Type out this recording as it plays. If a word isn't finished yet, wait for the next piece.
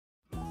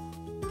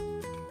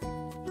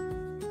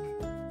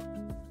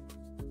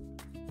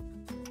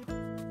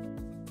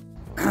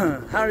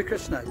Hare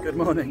Krishna, good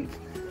morning.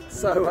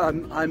 So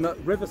I'm at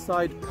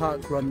Riverside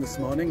Parkrun this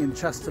morning in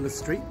Chester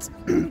Street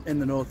in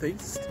the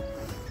northeast,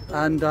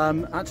 and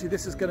actually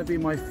this is going to be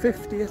my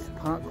 50th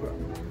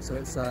parkrun. So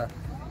it's a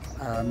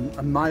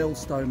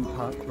milestone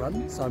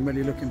parkrun, so I'm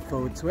really looking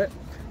forward to it.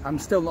 I'm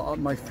still not at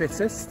my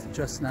fittest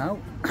just now.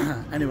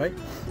 Anyway,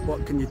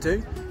 what can you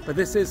do? But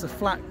this is a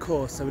flat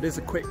course, so it is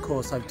a quick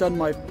course. I've done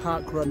my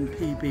parkrun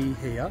PB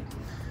here.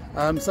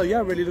 So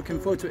yeah, really looking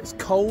forward to it. It's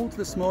cold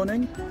this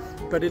morning,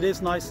 but it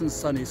is nice and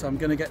sunny, so I'm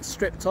going to get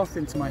stripped off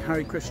into my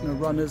Hare Krishna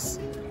Runners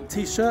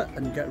t-shirt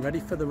and get ready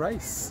for the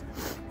race.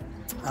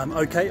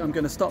 Okay, I'm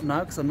going to stop now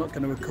because I'm not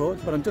going to record,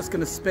 but I'm just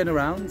going to spin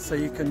around so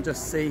you can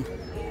just see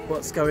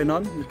what's going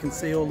on. You can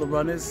see all the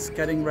runners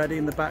getting ready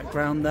in the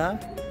background there.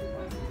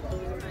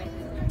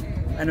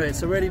 Anyway,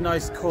 it's a really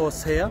nice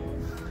course here.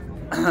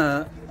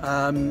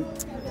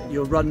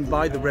 You'll run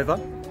by the river,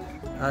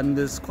 and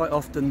there's quite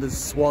often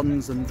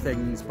swans and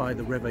things by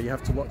the river. You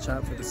have to watch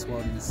out for the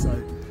swans.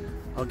 So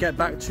I'll get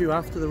back to you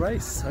after the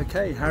race.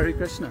 Okay, Hare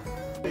Krishna.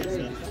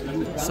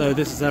 So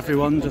this is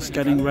everyone just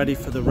getting ready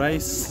for the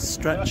race,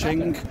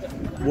 stretching,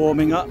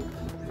 warming up.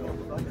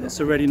 It's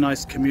a really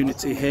nice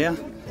community here.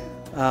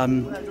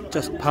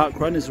 Just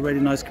Parkrun is a really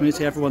nice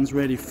community. Everyone's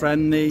really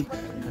friendly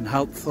and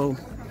helpful.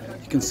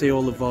 You can see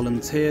all the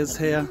volunteers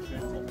here.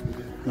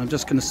 And I'm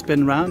just going to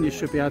spin round. You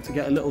should be able to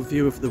get a little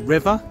view of the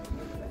river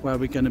where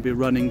we're going to be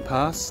running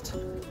past.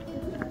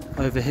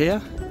 Over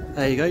here,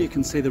 there you go, you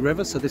can see the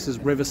river. So this is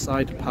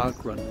Riverside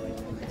Parkrun.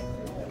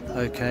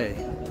 Okay,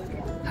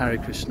 Hare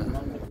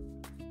Krishna.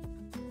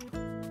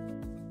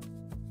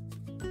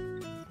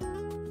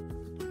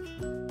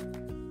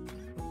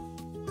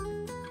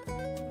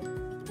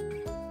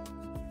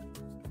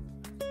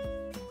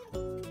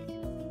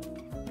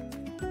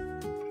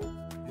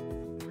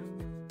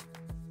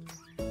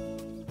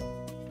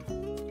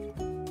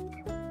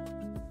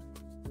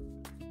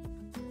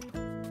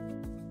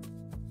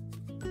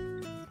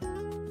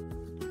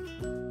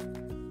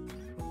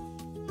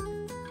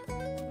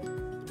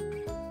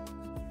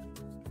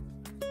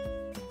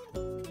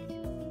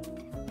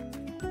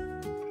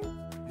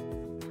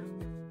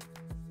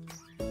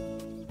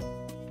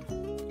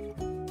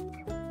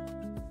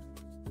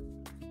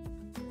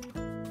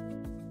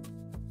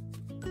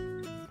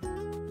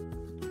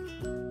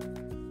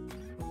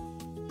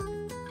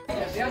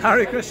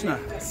 Hare Krishna.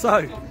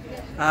 So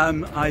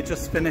I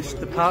just finished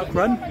the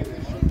parkrun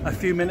a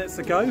few minutes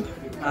ago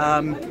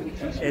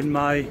in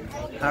my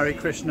Hare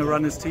Krishna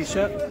Runners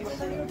t-shirt,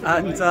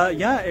 and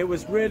yeah, it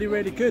was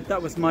really good.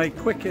 That was my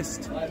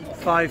quickest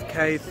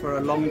 5k for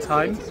a long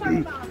time.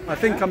 I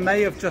think I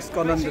may have just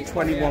gone under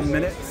 21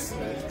 minutes.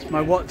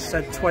 My watch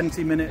said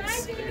 20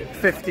 minutes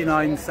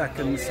 59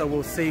 seconds, so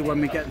we'll see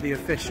when we get the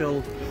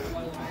official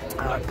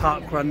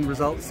parkrun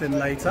results in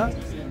later.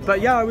 But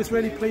yeah, I was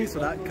really pleased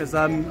with that because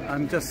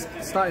I'm just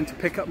starting to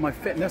pick up my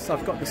fitness.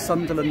 I've got the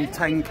Sunderland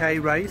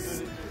 10k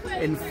race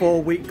in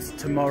 4 weeks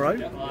tomorrow,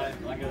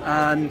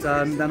 and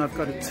then I've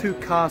got a Two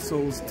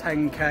Castles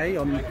 10k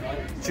on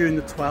June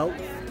the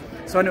 12th.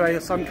 So anyway,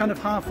 so I'm kind of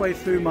halfway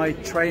through my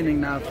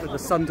training now for the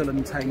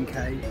Sunderland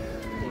 10k.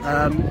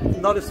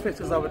 Not as fit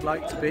as I would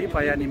like to be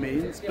by any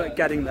means, but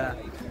getting there.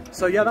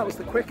 So yeah, that was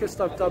the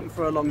quickest I've done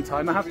for a long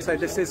time. I have to say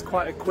this is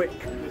quite a quick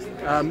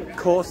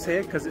course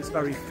here because it's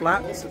very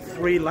flat. It's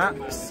 3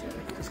 laps.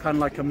 It's kind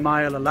of like a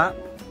mile a lap.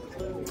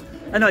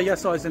 And yeah,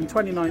 so I was in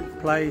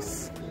 29th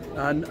place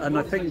and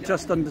I think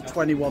just under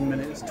 21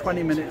 minutes,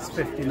 20 minutes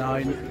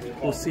 59.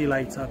 We'll see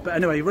later. But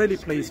anyway, really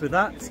pleased with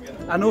that.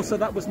 And also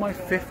that was my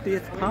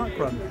 50th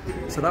parkrun.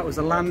 So that was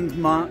a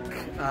landmark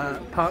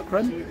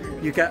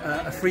parkrun. You get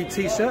a free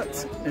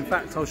t-shirt. In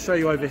fact, I'll show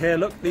you over here.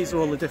 Look, these are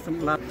all the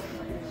different laps.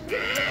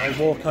 I'll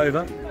walk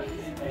over.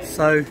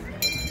 So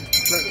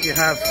look, you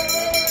have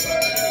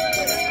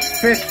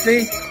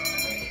 50,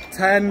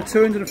 10,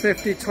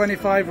 250,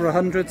 25 or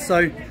 100.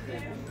 So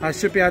I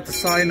should be able to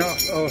sign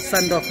off or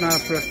send off now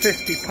for a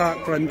 50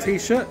 parkrun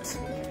t-shirt.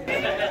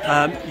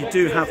 You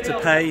do have to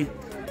pay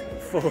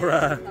for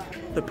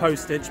the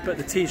postage, but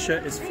the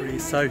t-shirt is free.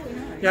 So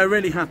yeah,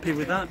 really happy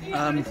with that.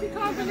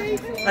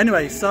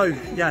 Anyway, so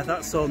yeah,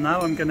 that's all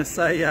now. I'm going to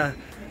say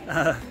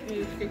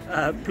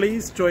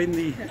please join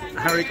the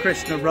Hare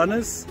Krishna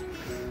Runners.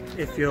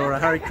 If you're a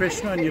Hare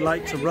Krishna and you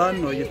like to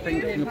run, or you're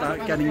thinking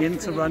about getting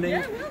into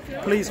running,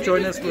 please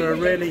join us. We're a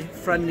really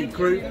friendly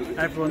group.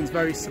 Everyone's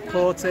very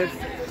supportive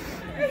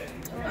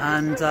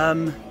and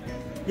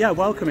yeah,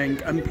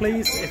 welcoming. And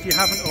please, if you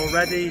haven't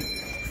already,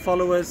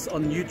 follow us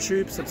on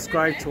YouTube,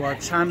 subscribe to our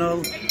channel,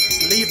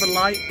 leave a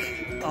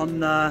like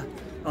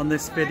on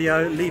this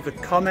video, leave a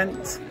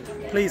comment.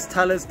 Please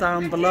tell us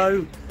down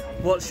below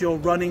what's your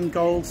running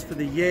goals for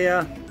the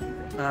year,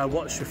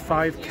 what's your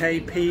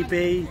 5k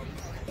PB,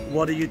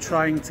 what are you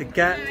trying to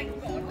get,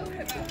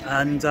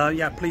 and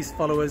yeah, please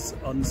follow us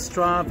on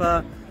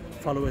Strava,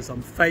 follow us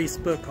on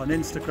Facebook, on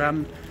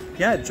Instagram.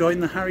 Yeah, join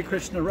the Hare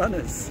Krishna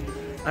Runners.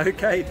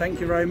 Okay, thank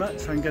you very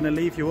much. I'm going to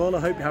leave you all. I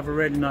hope you have a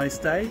really nice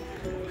day.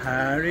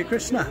 Hare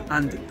Krishna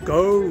and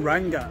Go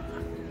Ranga.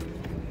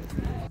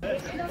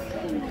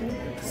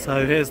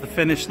 So here's the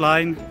finish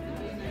line.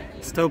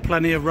 Still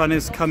plenty of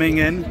runners coming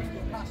in.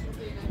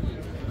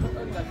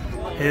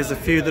 Here's a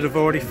few that have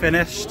already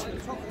finished.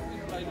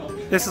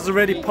 This is a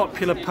really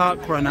popular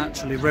park run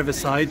actually,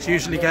 Riverside. You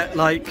usually get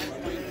like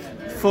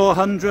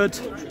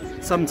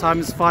 400,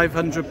 sometimes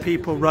 500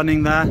 people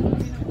running there.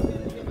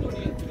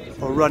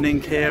 Or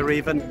running here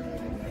even.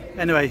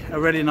 Anyway, a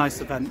really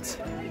nice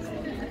event.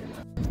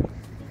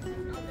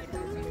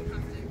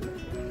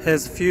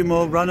 Here's a few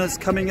more runners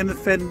coming in the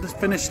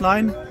finish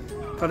line.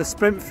 Got a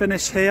sprint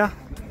finish here.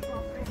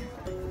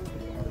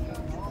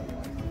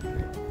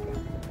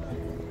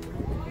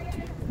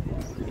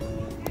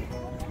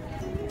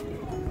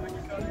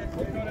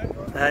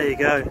 There you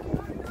go.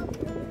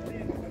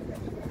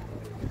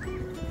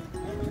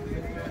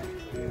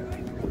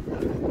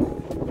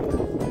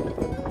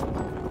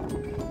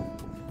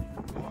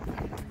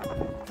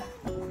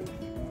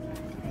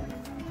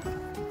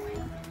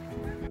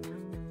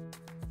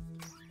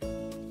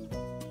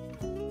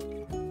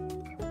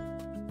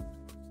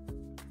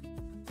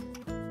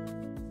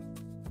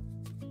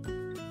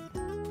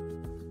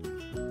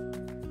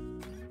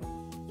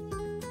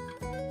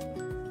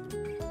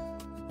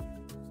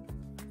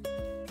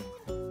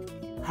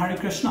 Hare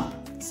Krishna.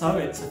 So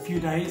it's a few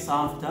days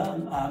after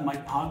my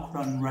park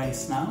run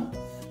race now.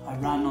 I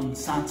ran on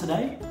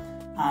Saturday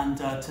and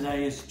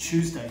today is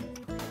Tuesday.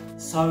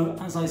 So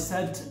as I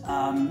said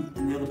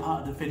in the other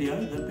part of the video,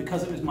 that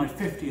because it was my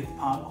 50th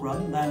park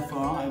run,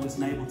 therefore I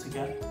was able to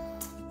get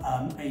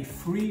a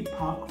free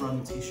park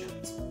run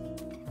t-shirt.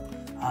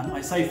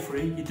 I say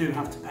free, you do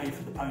have to pay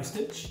for the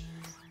postage.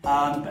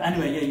 But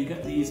anyway, yeah, you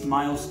get these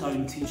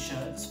milestone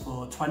t-shirts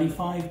for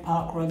 25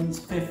 park runs,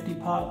 50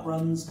 park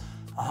runs,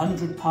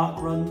 100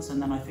 park runs, and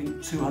then I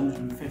think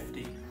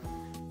 250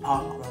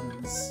 park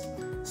runs.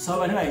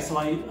 So anyway, so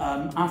I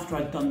after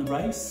I'd done the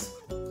race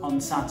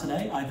on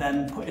Saturday, I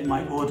then put in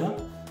my order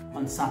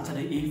on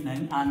Saturday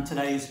evening, and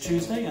today is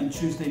Tuesday, and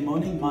Tuesday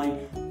morning my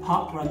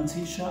park run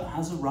t-shirt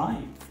has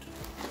arrived.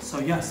 So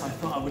yes, I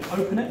thought I would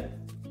open it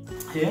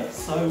here.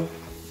 So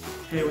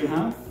here we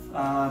have,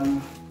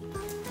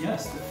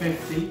 yes, the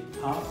 50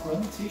 park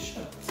run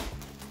t-shirt.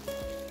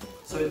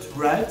 So it's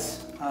red.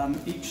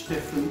 Each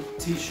different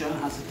t-shirt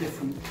has a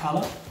different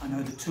colour. I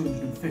know the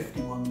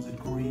 250 ones are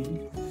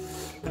green.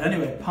 But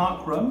anyway,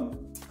 park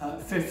run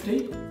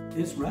 50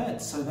 is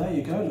red. So there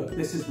you go, look,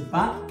 this is the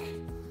back.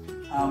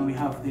 We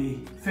have the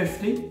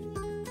 50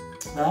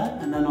 there,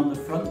 and then on the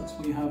front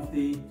we have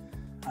the,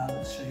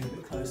 let's show you a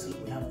bit closer,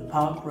 look, we have the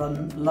park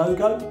run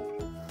logo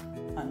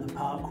and the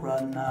park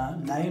run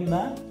name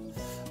there.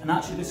 And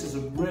actually this is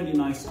a really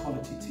nice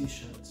quality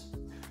t-shirt.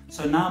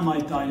 So now my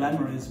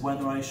dilemma is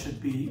whether I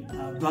should be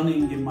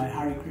running in my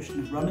Hare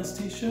Krishna Runners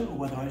t-shirt or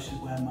whether I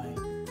should wear my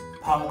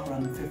Park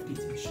Run 50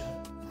 t-shirt.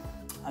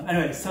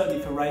 Anyway,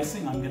 certainly for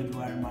racing, I'm going to be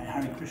wearing my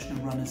Hare Krishna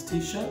Runners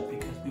t-shirt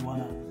because we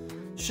want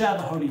to share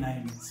the holy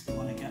names. We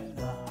want to get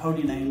the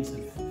holy names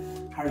of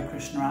Hare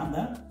Krishna out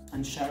there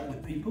and share it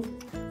with people.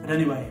 But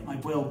anyway, I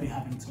will be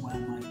having to wear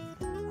my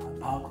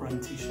Park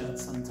Run t-shirt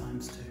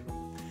sometimes too.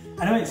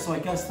 Anyway, so I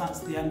guess that's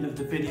the end of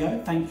the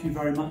video. Thank you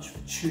very much for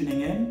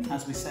tuning in.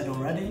 As we said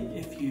already,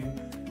 if you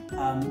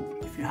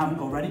haven't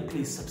already,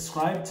 please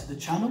subscribe to the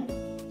channel.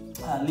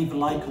 Leave a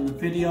like on the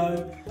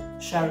video,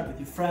 share it with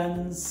your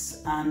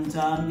friends, and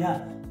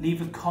yeah,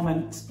 leave a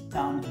comment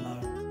down below.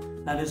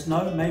 Let us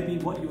know maybe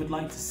what you would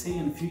like to see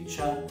in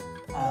future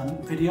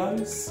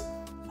videos,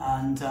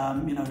 and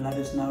you know, let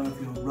us know of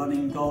your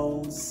running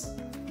goals,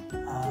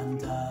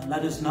 and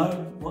let us know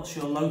what's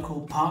your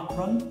local park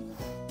run.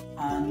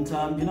 And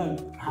you know,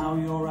 how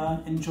you're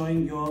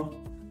enjoying your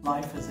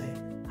life as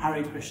a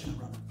Hare Krishna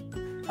runner.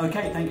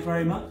 Okay, thank you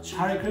very much.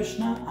 Hare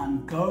Krishna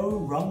and go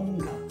run,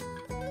 go.